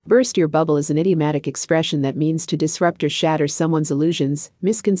Burst your bubble is an idiomatic expression that means to disrupt or shatter someone's illusions,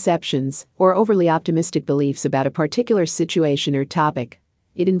 misconceptions, or overly optimistic beliefs about a particular situation or topic.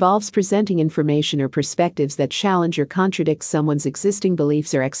 It involves presenting information or perspectives that challenge or contradict someone's existing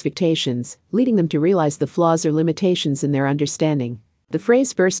beliefs or expectations, leading them to realize the flaws or limitations in their understanding. The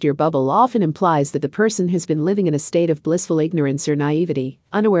phrase burst your bubble often implies that the person has been living in a state of blissful ignorance or naivety,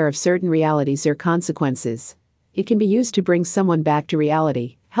 unaware of certain realities or consequences. It can be used to bring someone back to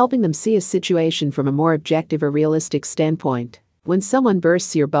reality, helping them see a situation from a more objective or realistic standpoint. When someone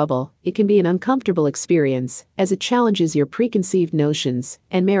bursts your bubble, it can be an uncomfortable experience, as it challenges your preconceived notions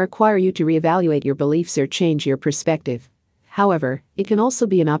and may require you to reevaluate your beliefs or change your perspective. However, it can also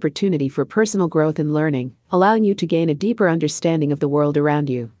be an opportunity for personal growth and learning, allowing you to gain a deeper understanding of the world around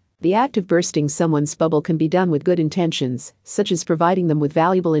you. The act of bursting someone's bubble can be done with good intentions, such as providing them with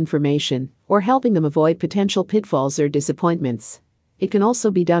valuable information or helping them avoid potential pitfalls or disappointments. It can also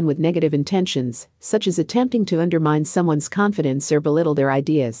be done with negative intentions, such as attempting to undermine someone's confidence or belittle their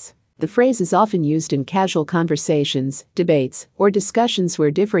ideas. The phrase is often used in casual conversations, debates, or discussions where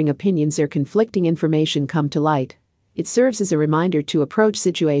differing opinions or conflicting information come to light. It serves as a reminder to approach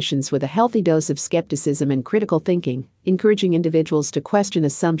situations with a healthy dose of skepticism and critical thinking, encouraging individuals to question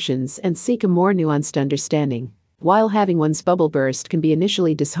assumptions and seek a more nuanced understanding. While having one's bubble burst can be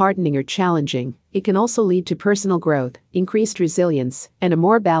initially disheartening or challenging, it can also lead to personal growth, increased resilience, and a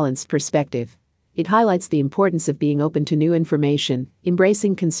more balanced perspective. It highlights the importance of being open to new information,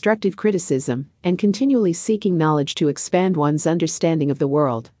 embracing constructive criticism, and continually seeking knowledge to expand one's understanding of the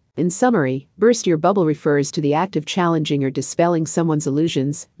world. In summary, burst your bubble refers to the act of challenging or dispelling someone's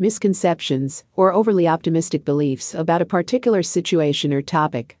illusions, misconceptions, or overly optimistic beliefs about a particular situation or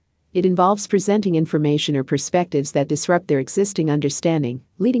topic. It involves presenting information or perspectives that disrupt their existing understanding,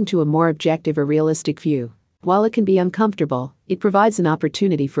 leading to a more objective or realistic view. While it can be uncomfortable, it provides an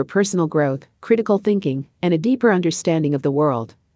opportunity for personal growth, critical thinking, and a deeper understanding of the world.